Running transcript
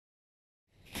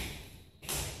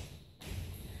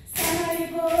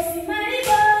Hi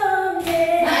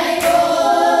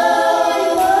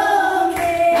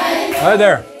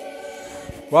there.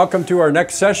 Welcome to our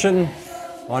next session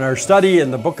on our study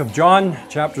in the book of John,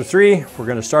 chapter 3. We're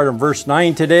going to start in verse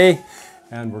 9 today,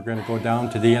 and we're going to go down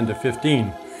to the end of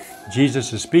 15.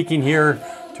 Jesus is speaking here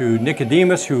to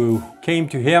Nicodemus, who came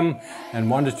to him and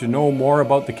wanted to know more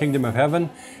about the kingdom of heaven.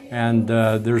 And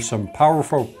there's some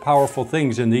powerful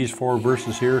things in these 4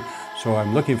 verses here. So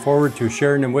I'm looking forward to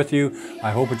sharing them with you.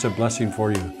 I hope it's a blessing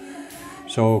for you.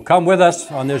 So come with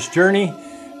us on this journey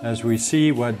as we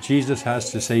see what Jesus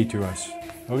has to say to us.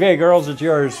 Okay, girls, it's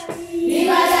yours.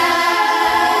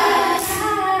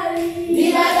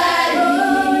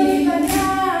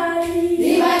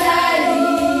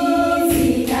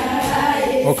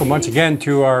 Welcome once again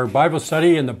to our Bible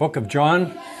study in the book of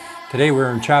John. Today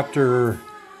we're in chapter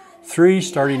 3,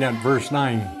 starting at verse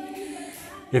 9.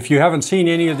 If you haven't seen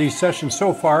any of these sessions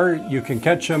so far, you can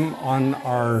catch them on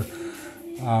our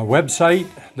website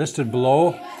listed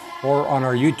below, or on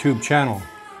our YouTube channel.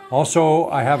 Also,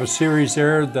 I have a series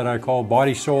there that I call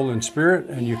Body, Soul, and Spirit,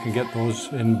 and you can get those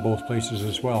in both places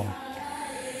as well.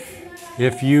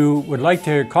 If you would like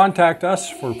to contact us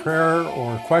for prayer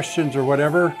or questions or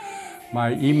whatever,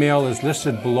 my email is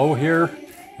listed below here,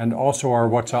 and also our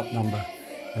WhatsApp number.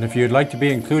 And if you'd like to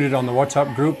be included on the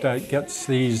WhatsApp group that gets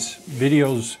these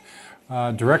videos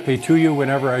directly to you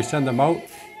whenever I send them out,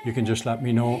 you can just let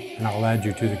me know and I'll add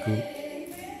you to the group.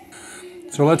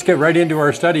 So let's get right into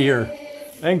our study here.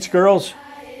 Thanks, girls.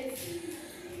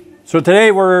 So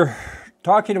today we're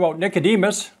talking about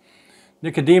Nicodemus.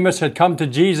 Nicodemus had come to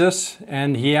Jesus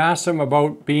and he asked him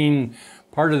about being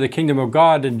part of the kingdom of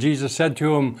God. And Jesus said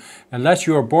to him, unless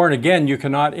you are born again, you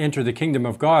cannot enter the kingdom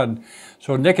of God.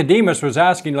 So Nicodemus was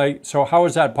asking, so how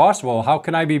is that possible? How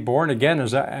can I be born again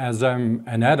as I'm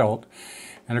an adult?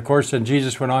 And of course, then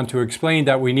Jesus went on to explain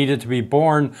that we needed to be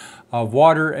born of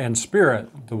water and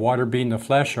spirit, the water being the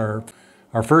flesh, our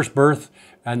first birth,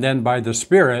 and then by the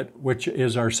Spirit, which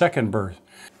is our second birth.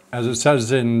 As it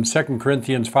says in 2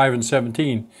 Corinthians 5 and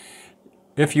 17,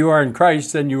 if you are in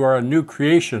Christ, then you are a new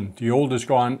creation. The old is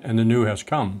gone and the new has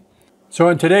come. So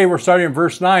and today we're starting in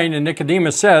verse 9, and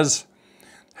Nicodemus says,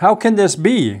 how can this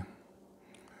be?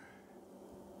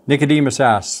 Nicodemus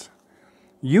asks,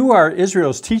 you are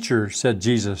Israel's teacher, said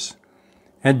Jesus,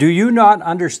 and do you not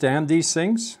understand these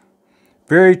things?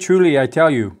 Very truly, I tell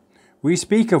you, we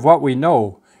speak of what we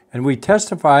know, and we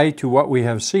testify to what we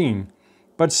have seen,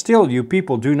 but still you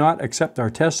people do not accept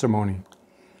our testimony.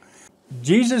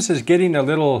 Jesus is getting a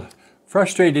little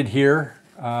frustrated here,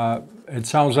 it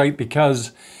sounds like,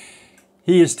 because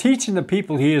he is teaching the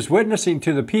people, he is witnessing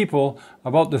to the people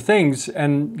about the things,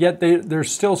 and yet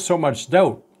there's still so much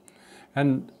doubt.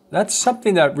 And that's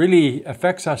something that really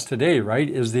affects us today, right?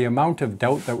 Is the amount of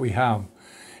doubt that we have.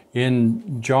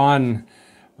 In John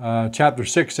chapter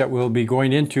 6 that we'll be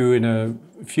going into in a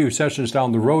few sessions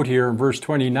down the road here, in verse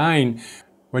 29,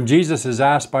 when Jesus is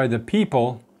asked by the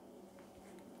people,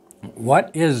 what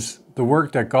is the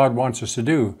work that God wants us to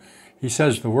do? He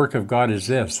says, the work of God is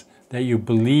this, that you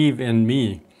believe in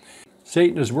me.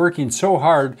 Satan is working so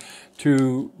hard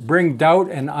to bring doubt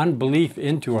and unbelief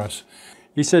into us.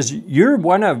 He says, you're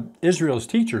one of Israel's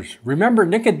teachers. Remember,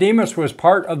 Nicodemus was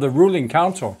part of the ruling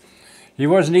council. He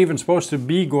wasn't even supposed to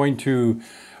be going to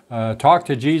talk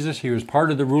to Jesus. He was part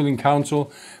of the ruling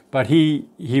council. But he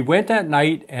went that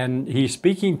night and he's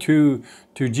speaking to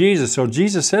Jesus. So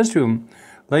Jesus says to him,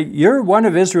 you're one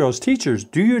of Israel's teachers.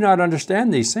 Do you not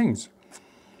understand these things?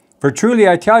 For truly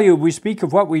I tell you, we speak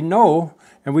of what we know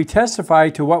and we testify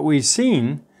to what we've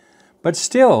seen, but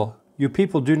still you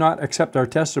people do not accept our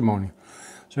testimony.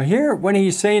 So here, when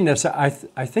he's saying this, I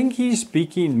think he's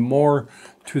speaking more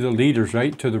to the leaders,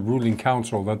 right? To the ruling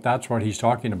council, that's what he's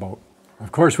talking about.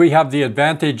 Of course, we have the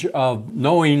advantage of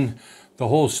knowing the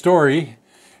whole story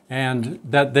and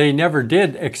that they never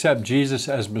did accept Jesus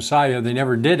as Messiah. They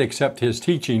never did accept his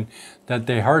teaching, that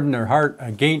they hardened their heart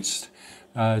against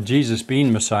Jesus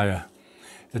being Messiah.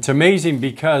 It's amazing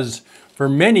because for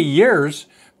many years,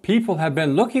 people have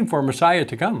been looking for Messiah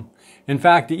to come. In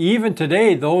fact, even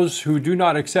today, those who do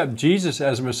not accept Jesus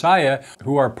as Messiah,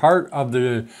 who are part of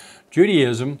the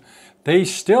Judaism, they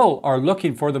still are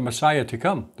looking for the Messiah to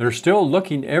come. They're still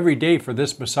looking every day for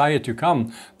this Messiah to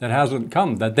come that hasn't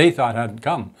come, that they thought hadn't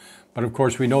come. But of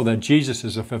course, we know that Jesus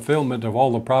is a fulfillment of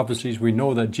all the prophecies. We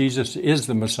know that Jesus is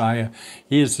the Messiah.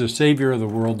 He is the Savior of the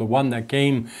world, the one that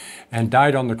came and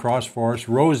died on the cross for us,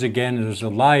 rose again and is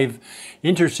alive,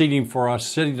 interceding for us,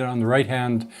 sitting on the right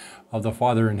hand of the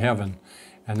Father in heaven.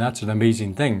 And that's an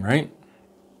amazing thing, right?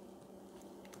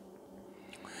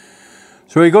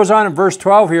 So he goes on in verse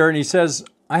 12 here and he says,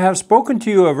 I have spoken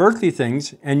to you of earthly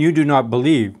things, and you do not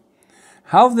believe.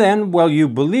 How then will you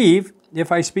believe if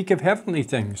I speak of heavenly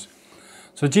things?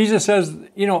 So Jesus says,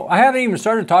 I haven't even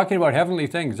started talking about heavenly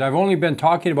things. I've only been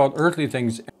talking about earthly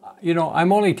things.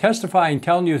 I'm only testifying,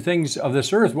 telling you things of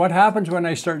this earth. What happens when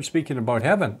I start speaking about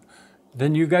heaven?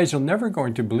 Then you guys are never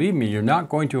going to believe me. You're not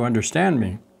going to understand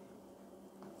me.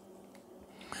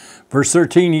 Verse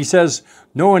 13, he says,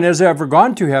 no one has ever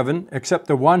gone to heaven except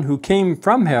the one who came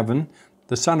from heaven,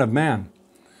 the Son of Man.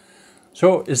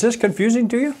 So is this confusing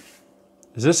to you?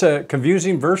 Is this a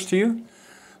confusing verse to you?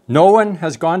 No one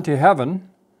has gone to heaven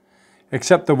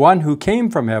except the one who came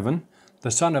from heaven,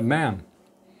 the Son of Man.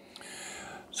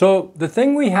 So the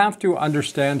thing we have to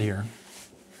understand here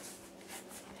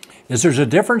is there's a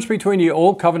difference between the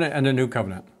Old Covenant and the New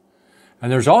Covenant. And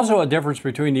there's also a difference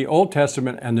between the Old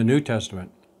Testament and the New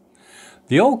Testament.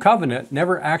 The Old Covenant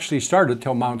never actually started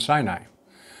till Mount Sinai.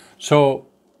 So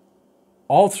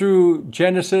all through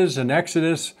Genesis and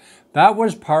Exodus, that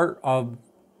was part of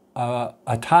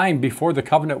a time before the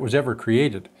covenant was ever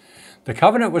created. The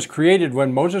covenant was created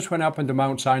when Moses went up into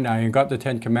Mount Sinai and got the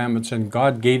 10 Commandments, and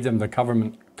God gave them the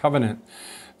covenant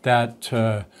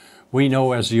that we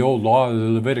know as the old law, the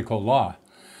Levitical law.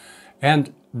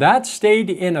 And that stayed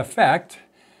in effect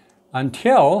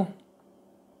until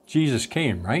Jesus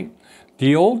came, right?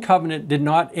 The old covenant did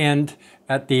not end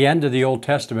at the end of the Old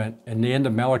Testament and the end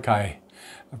of Malachi.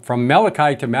 From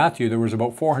Malachi to Matthew, there was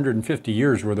about 450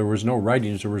 years where there was no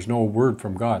writings, there was no word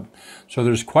from God. So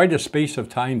there's quite a space of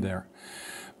time there.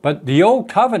 But the Old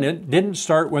Covenant didn't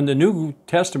start when the New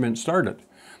Testament started.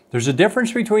 There's a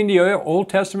difference between the Old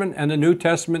Testament and the New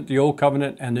Testament, the Old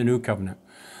Covenant and the New Covenant.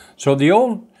 So the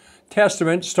Old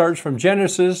Testament starts from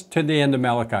Genesis to the end of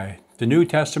Malachi. The New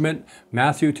Testament,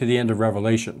 Matthew to the end of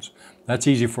Revelations. That's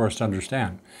easy for us to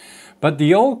understand. But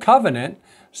the Old Covenant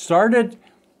started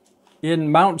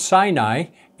in Mount Sinai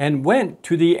and went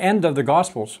to the end of the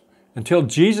Gospels until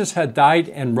Jesus had died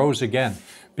and rose again,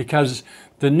 because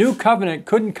the New Covenant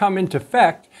couldn't come into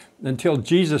effect until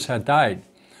Jesus had died.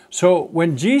 So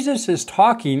when Jesus is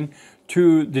talking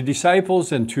to the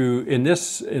disciples and to, in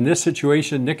this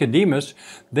situation, Nicodemus,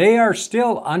 they are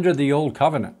still under the Old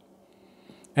Covenant.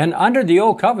 And under the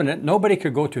Old Covenant, nobody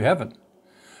could go to heaven.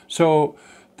 So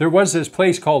there was this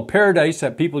place called paradise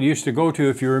that people used to go to.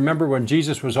 If you remember when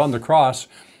Jesus was on the cross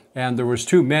and there was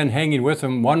two men hanging with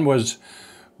him, one was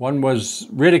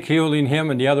ridiculing him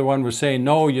and the other one was saying,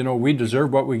 no, we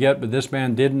deserve what we get, but this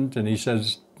man didn't. And he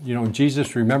says,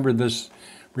 Jesus, remember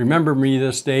me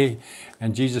this day.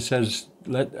 And Jesus says,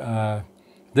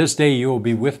 this day you will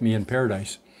be with me in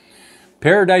paradise.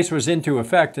 Paradise was into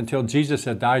effect until Jesus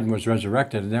had died and was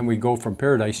resurrected. And then we go from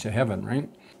paradise to heaven, right?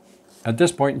 At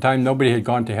this point in time, nobody had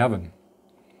gone to heaven.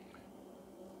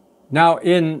 Now,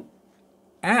 in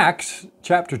Acts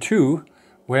chapter 2,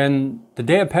 when the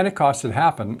day of Pentecost had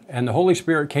happened and the Holy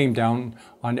Spirit came down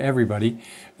on everybody,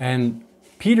 and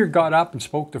Peter got up and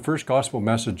spoke the first gospel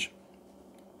message,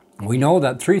 we know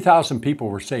that 3,000 people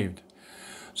were saved.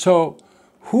 So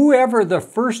whoever the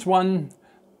first one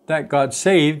that got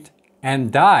saved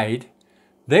and died,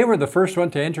 they were the first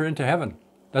one to enter into heaven.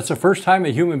 That's the first time a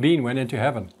human being went into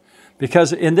heaven.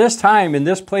 Because in this time, in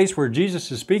this place where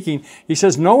Jesus is speaking, he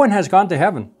says, no one has gone to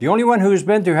heaven. The only one who's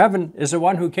been to heaven is the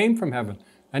one who came from heaven.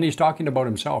 And he's talking about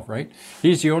himself, right?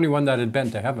 He's the only one that had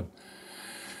been to heaven.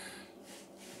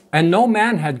 And no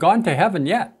man had gone to heaven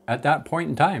yet at that point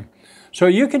in time. So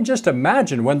you can just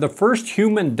imagine when the first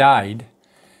human died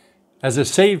as a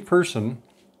saved person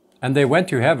and they went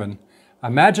to heaven,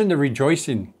 imagine the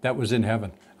rejoicing that was in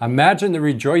heaven. Imagine the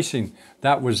rejoicing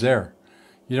that was there.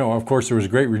 Of course, there was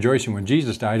great rejoicing when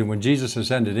Jesus died and when Jesus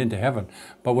ascended into heaven.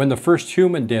 But when the first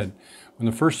human did, when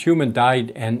the first human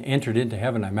died and entered into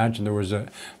heaven, I imagine there was a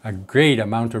great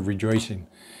amount of rejoicing.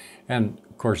 And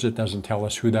of course, it doesn't tell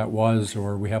us who that was,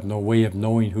 or we have no way of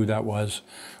knowing who that was.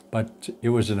 But it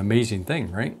was an amazing thing,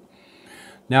 right?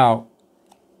 Now,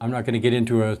 I'm not going to get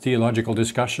into a theological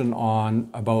discussion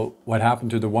about what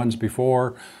happened to the ones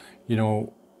before,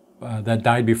 that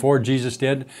died before Jesus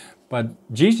did.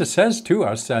 But Jesus says to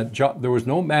us that there was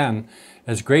no man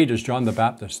as great as John the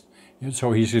Baptist. And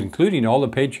so he's including all the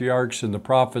patriarchs and the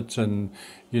prophets and,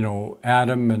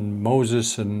 Adam and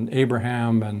Moses and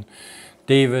Abraham and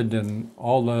David and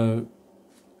all the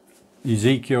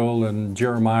Ezekiel and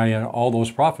Jeremiah, all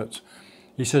those prophets.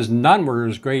 He says none were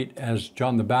as great as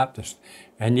John the Baptist.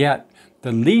 And yet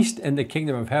the least in the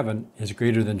kingdom of heaven is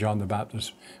greater than John the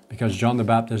Baptist, because John the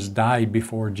Baptist died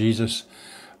before Jesus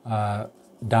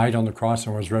died on the cross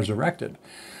and was resurrected.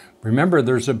 Remember,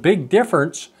 there's a big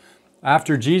difference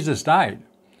after Jesus died.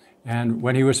 And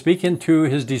when he was speaking to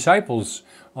his disciples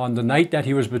on the night that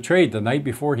he was betrayed, the night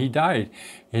before he died,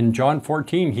 in John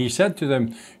 14, he said to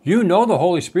them, you know the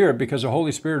Holy Spirit because the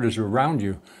Holy Spirit is around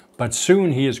you, but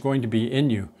soon he is going to be in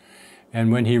you.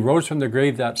 And when he rose from the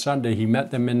grave that Sunday, he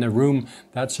met them in the room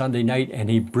that Sunday night, and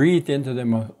he breathed into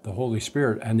them the Holy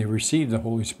Spirit, and they received the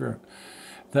Holy Spirit.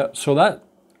 So that,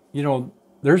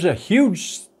 there's a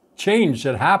huge change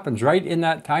that happens right in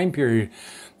that time period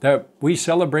that we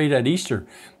celebrate at Easter.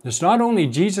 It's not only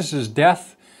Jesus'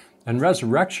 death and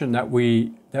resurrection that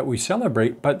we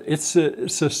celebrate, but it's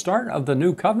the start of the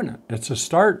new covenant. It's the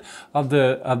start of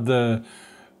the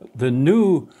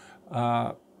new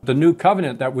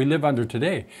covenant that we live under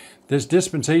today. This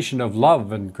dispensation of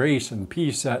love and grace and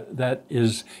peace that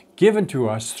is given to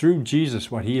us through Jesus,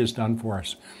 what he has done for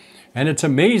us. And it's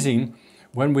amazing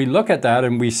when we look at that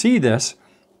and we see this.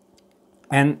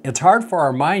 And it's hard for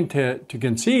our mind to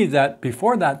conceive that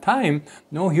before that time,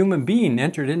 no human being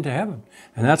entered into heaven.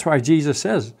 And that's why Jesus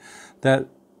says that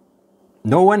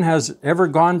no one has ever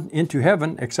gone into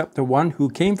heaven except the one who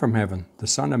came from heaven, the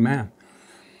Son of Man.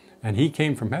 And he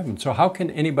came from heaven. So how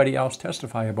can anybody else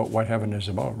testify about what heaven is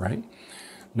about, right?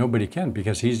 Nobody can,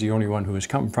 because he's the only one who has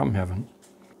come from heaven.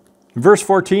 In verse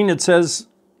 14, it says,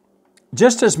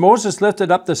 just as Moses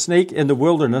lifted up the snake in the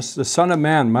wilderness, the Son of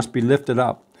Man must be lifted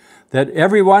up, that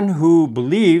everyone who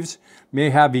believes may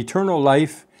have eternal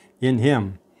life in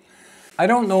him. I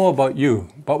don't know about you,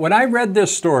 but when I read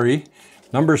this story,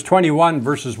 Numbers 21,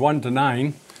 verses 1 to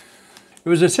 9, it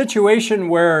was a situation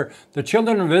where the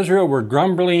children of Israel were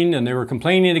grumbling and they were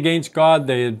complaining against God.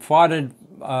 They had fought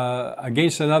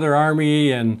against another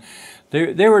army, and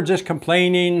they were just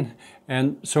complaining.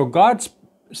 And so God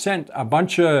sent a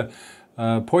bunch of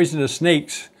poisonous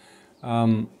snakes,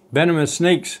 venomous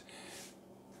snakes,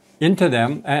 into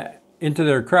them, into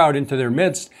their crowd, into their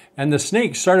midst, and the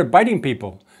snakes started biting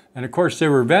people. And of course, they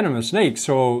were venomous snakes,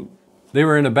 so they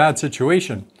were in a bad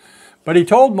situation. But he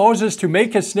told Moses to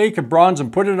make a snake of bronze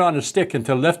and put it on a stick and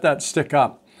to lift that stick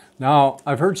up. Now,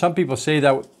 I've heard some people say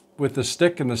that with the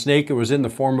stick and the snake, it was in the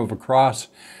form of a cross.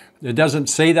 It doesn't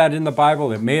say that in the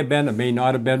Bible. It may have been, it may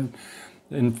not have been.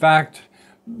 In fact,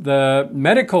 the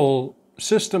medical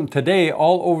system today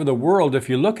all over the world, if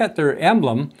you look at their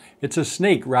emblem, it's a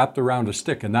snake wrapped around a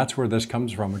stick, and that's where this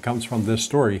comes from. It comes from this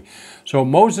story. So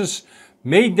Moses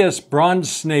made this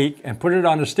bronze snake and put it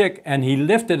on a stick, and he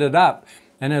lifted it up,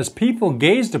 and as people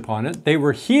gazed upon it, they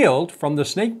were healed from the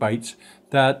snake bites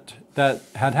that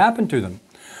had happened to them.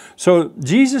 So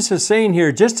Jesus is saying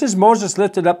here, just as Moses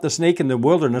lifted up the snake in the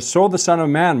wilderness, so the Son of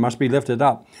Man must be lifted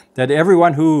up, that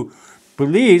everyone who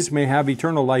believes may have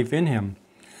eternal life in him.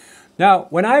 Now,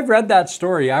 when I read that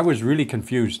story, I was really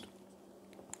confused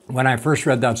when I first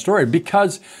read that story,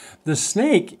 because the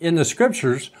snake in the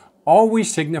scriptures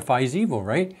always signifies evil,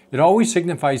 right? It always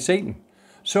signifies Satan.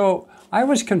 So I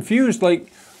was confused,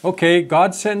 like, okay,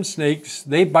 God sends snakes,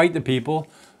 they bite the people,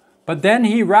 but then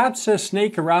he wraps a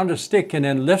snake around a stick and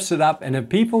then lifts it up, and if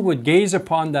people would gaze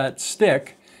upon that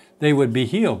stick, they would be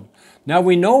healed. Now,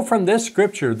 we know from this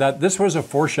scripture that this was a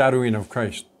foreshadowing of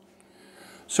Christ.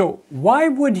 So why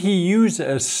would he use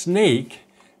a snake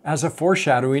as a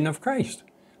foreshadowing of Christ?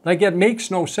 Like, it makes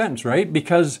no sense, right?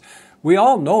 Because we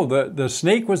all know that the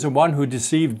snake was the one who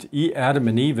deceived Adam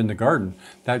and Eve in the garden,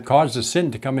 that caused the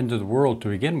sin to come into the world to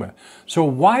begin with. So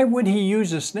why would he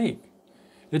use a snake?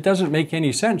 It doesn't make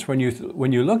any sense when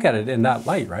you look at it in that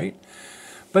light, right?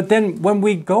 But then when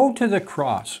we go to the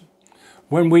cross,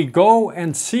 when we go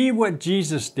and see what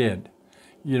Jesus did,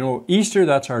 Easter,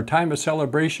 that's our time of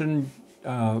celebration,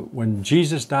 when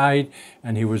Jesus died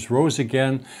and he was rose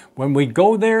again. When we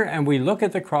go there and we look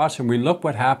at the cross and we look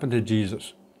what happened to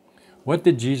Jesus, what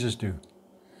did Jesus do?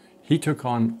 He took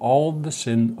on all the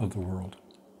sin of the world.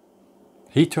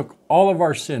 He took all of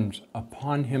our sins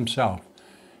upon himself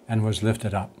and was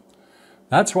lifted up.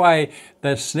 That's why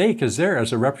the snake is there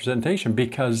as a representation,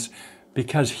 because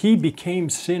he became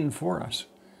sin for us.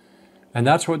 And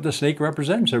that's what the snake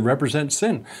represents. It represents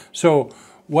sin. So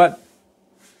what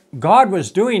God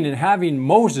was doing in having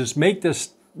Moses make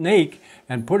this snake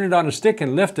and put it on a stick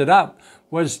and lift it up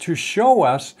was to show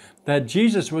us that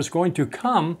Jesus was going to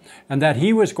come and that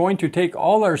he was going to take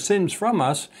all our sins from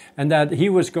us and that he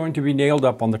was going to be nailed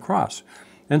up on the cross.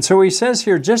 And so he says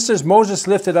here, just as Moses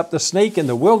lifted up the snake in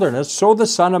the wilderness, so the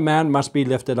Son of Man must be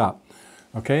lifted up.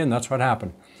 Okay, and that's what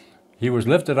happened. He was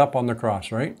lifted up on the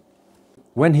cross, right?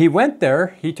 When he went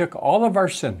there, he took all of our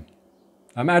sin.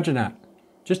 Imagine that.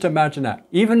 Just imagine that.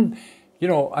 Even,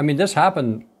 this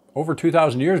happened over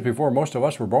 2,000 years before most of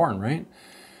us were born, right?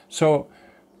 So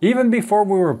even before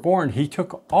we were born, he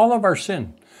took all of our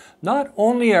sin. not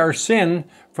only our sin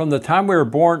from the time we were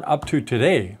born up to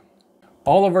today,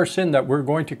 all of our sin that we're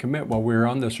going to commit while we're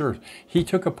on this earth, he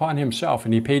took upon himself,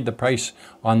 and he paid the price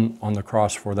on the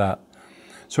cross for that.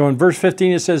 So in verse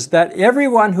 15 it says, that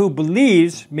everyone who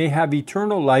believes may have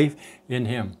eternal life in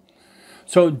him.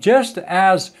 So just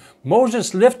as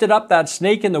Moses lifted up that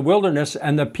snake in the wilderness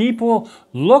and the people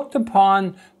looked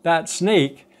upon that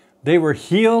snake, they were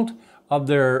healed of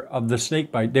the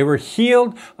snake bite. They were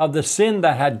healed of the sin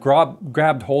that had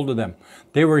grabbed hold of them.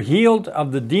 They were healed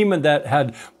of the demon that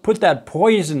had put that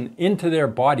poison into their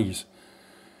bodies.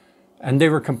 And they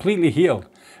were completely healed.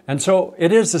 And so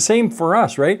it is the same for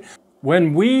us, right?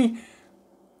 When we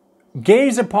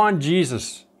gaze upon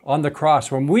Jesus on the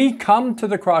cross, when we come to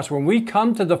the cross, when we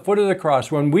come to the foot of the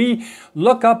cross, when we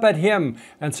look up at him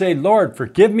and say, Lord,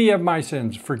 forgive me of my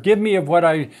sins, forgive me of what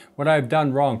I've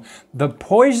done wrong, the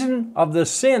poison of the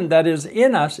sin that is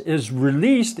in us is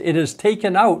released, it is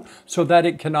taken out so that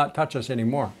it cannot touch us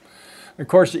anymore. Of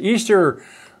course, Easter,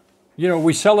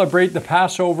 we celebrate the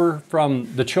Passover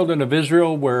from the children of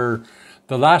Israel, where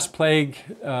the last plague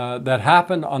that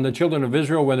happened on the children of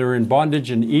Israel when they were in bondage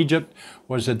in Egypt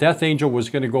was the death angel was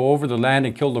going to go over the land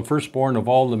and kill the firstborn of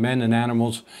all the men and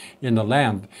animals in the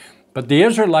land. But the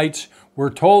Israelites were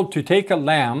told to take a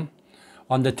lamb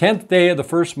on the 10th day of the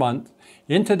first month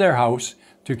into their house,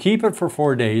 to keep it for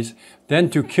 4 days, then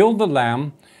to kill the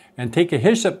lamb and take a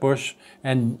hyssop bush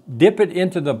and dip it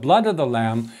into the blood of the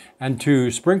lamb, and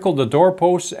to sprinkle the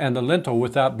doorposts and the lintel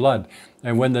with that blood.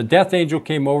 And when the death angel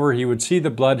came over, he would see the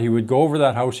blood, he would go over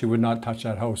that house, he would not touch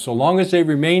that house. So long as they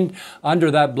remained under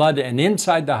that blood and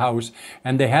inside the house,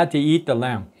 and they had to eat the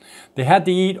lamb. They had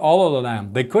to eat all of the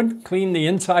lamb. They couldn't clean the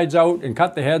insides out and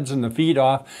cut the heads and the feet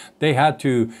off. They had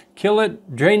to kill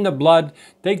it, drain the blood,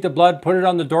 take the blood, put it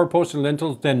on the doorposts and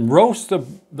lintels, then roast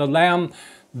the lamb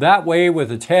that way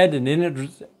with its head and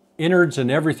innards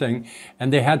and everything,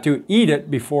 and they had to eat it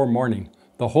before morning.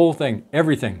 The whole thing,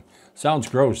 everything. Sounds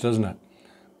gross, doesn't it?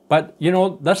 But,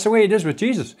 that's the way it is with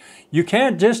Jesus. You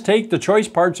can't just take the choice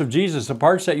parts of Jesus, the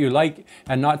parts that you like,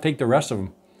 and not take the rest of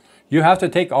them. You have to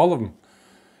take all of them.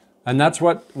 And that's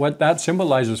what that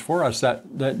symbolizes for us,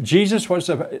 that Jesus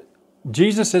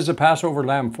is a Passover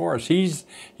lamb for us. He's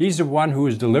the one who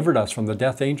has delivered us from the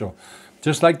death angel.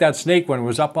 Just like that snake when it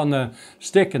was up on the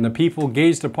stick and the people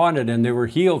gazed upon it and they were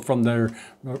healed from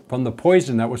the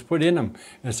poison that was put in them.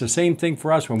 It's the same thing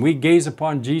for us. When we gaze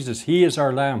upon Jesus, he is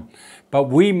our lamb. But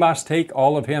we must take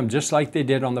all of him, just like they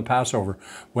did on the Passover.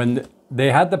 When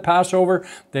they had the Passover,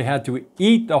 they had to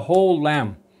eat the whole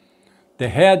lamb. The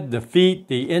head, the feet,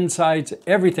 the insides,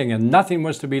 everything, and nothing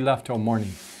was to be left till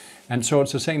morning. And so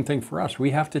it's the same thing for us.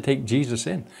 We have to take Jesus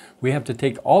in. We have to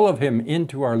take all of him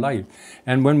into our life.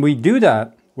 And when we do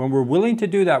that, when we're willing to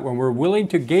do that, when we're willing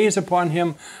to gaze upon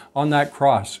him on that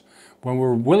cross, when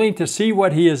we're willing to see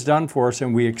what he has done for us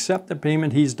and we accept the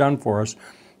payment he's done for us,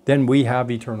 then we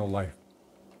have eternal life.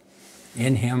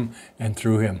 In him and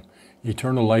through him,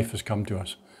 eternal life has come to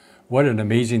us. What an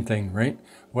amazing thing, right?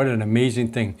 What an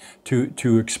amazing thing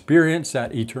to experience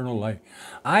that eternal life.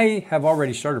 I have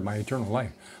already started my eternal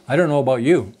life. I don't know about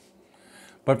you,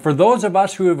 but for those of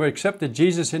us who have accepted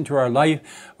Jesus into our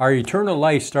life, our eternal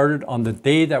life started on the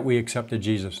day that we accepted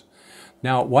Jesus.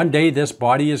 Now, one day this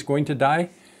body is going to die,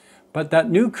 but that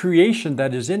new creation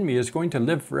that is in me is going to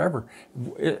live forever.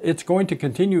 It's going to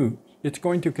continue. It's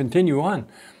going to continue on.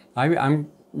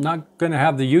 I'm not going to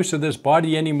have the use of this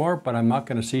body anymore, but I'm not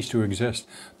going to cease to exist.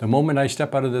 The moment I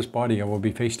step out of this body, I will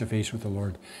be face to face with the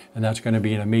Lord. And that's going to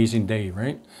be an amazing day,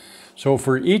 right? So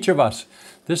for each of us,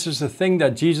 this is the thing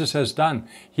that Jesus has done.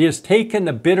 He has taken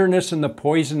the bitterness and the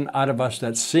poison out of us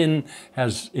that sin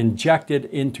has injected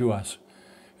into us.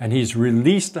 And he's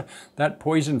released that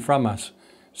poison from us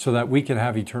so that we can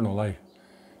have eternal life.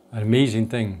 An amazing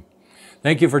thing.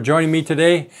 Thank you for joining me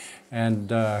today,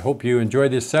 and I hope you enjoy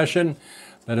this session.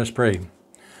 Let us pray.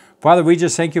 Father, we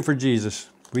just thank you for Jesus.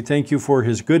 We thank you for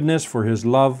his goodness, for his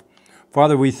love.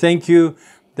 Father, we thank you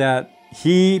that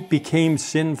he became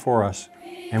sin for us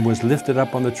and was lifted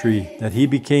up on the tree, that he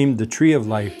became the tree of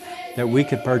life, that we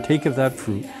could partake of that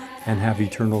fruit and have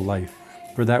eternal life.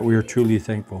 For that we are truly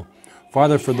thankful.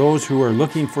 Father, for those who are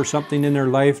looking for something in their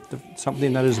life,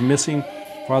 something that is missing,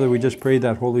 Father, we just pray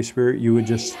that Holy Spirit, you would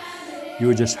just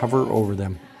hover over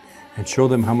them and show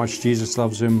them how much Jesus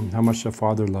loves them, how much the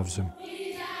Father loves them,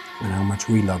 and how much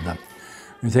we love them.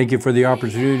 We thank you for the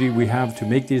opportunity we have to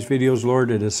make these videos,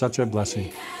 Lord. It is such a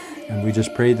blessing. And we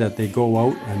just pray that they go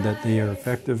out and that they are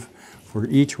effective for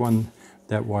each one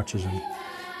that watches them.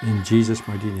 In Jesus'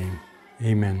 mighty name,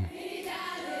 amen.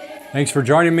 Thanks for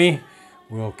joining me.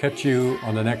 We'll catch you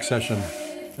on the next session.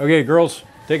 Okay, girls,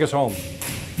 take us home.